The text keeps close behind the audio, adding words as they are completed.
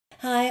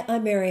Hi,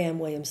 I'm Marianne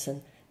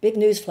Williamson. Big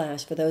news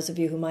flash for those of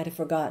you who might have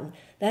forgotten.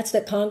 That's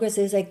that Congress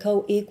is a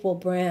co-equal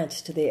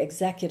branch to the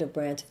executive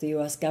branch of the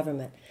U.S.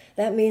 government.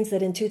 That means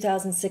that in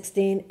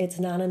 2016, it's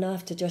not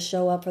enough to just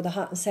show up for the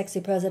hot and sexy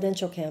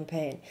presidential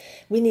campaign.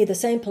 We need the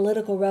same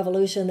political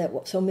revolution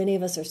that so many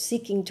of us are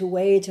seeking to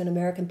wage in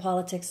American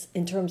politics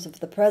in terms of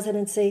the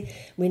presidency.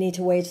 We need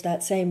to wage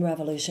that same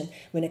revolution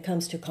when it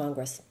comes to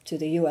Congress, to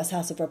the U.S.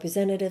 House of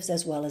Representatives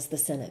as well as the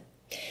Senate.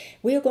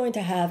 We are going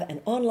to have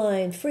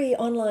an free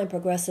online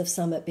progressive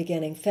summit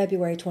beginning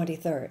February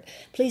 23rd.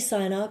 Please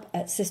sign up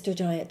at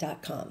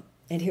sistergiant.com.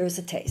 And here's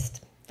a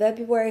taste.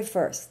 February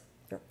 1st,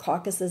 your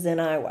caucus is in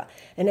Iowa.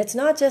 And it's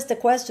not just a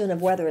question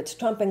of whether it's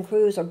Trump and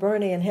Cruz or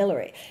Bernie and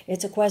Hillary.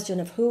 It's a question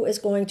of who is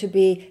going to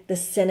be the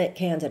Senate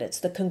candidates,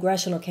 the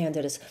congressional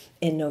candidates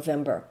in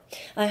November.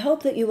 I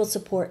hope that you will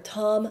support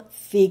Tom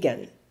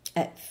Fiegen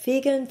at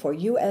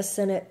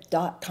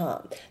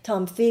FiegenForUSSenate.com.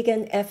 Tom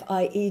Fiegen,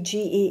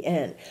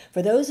 F-I-E-G-E-N.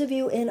 For those of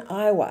you in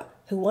Iowa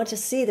who want to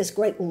see this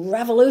great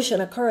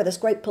revolution occur, this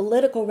great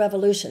political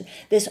revolution,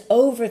 this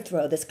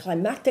overthrow, this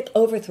climactic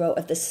overthrow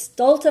of the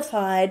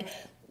stultified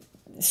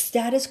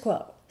status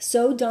quo,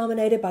 so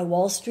dominated by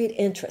Wall Street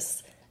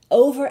interests,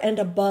 over and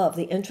above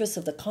the interests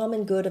of the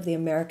common good of the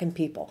American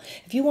people.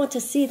 If you want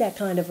to see that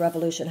kind of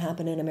revolution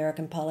happen in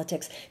American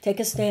politics, take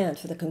a stand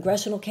for the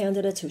congressional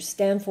candidates who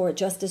stand for it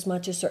just as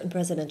much as certain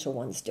presidential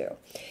ones do.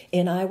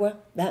 In Iowa,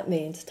 that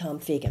means Tom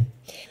Fiegen.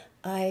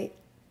 I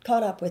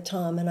caught up with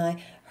Tom and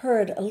I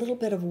heard a little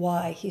bit of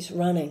why he's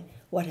running,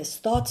 what his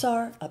thoughts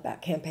are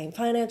about campaign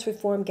finance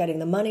reform, getting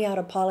the money out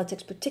of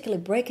politics,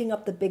 particularly breaking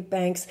up the big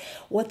banks,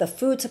 what the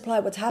food supply,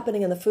 what's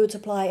happening in the food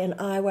supply in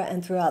Iowa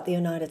and throughout the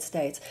United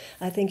States.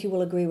 I think you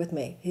will agree with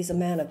me. He's a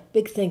man of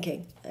big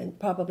thinking and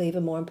probably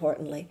even more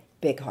importantly,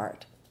 big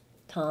heart.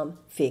 Tom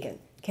Fiegen,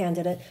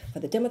 candidate for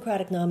the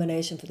Democratic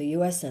nomination for the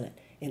U.S. Senate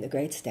in the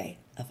great state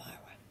of Iowa.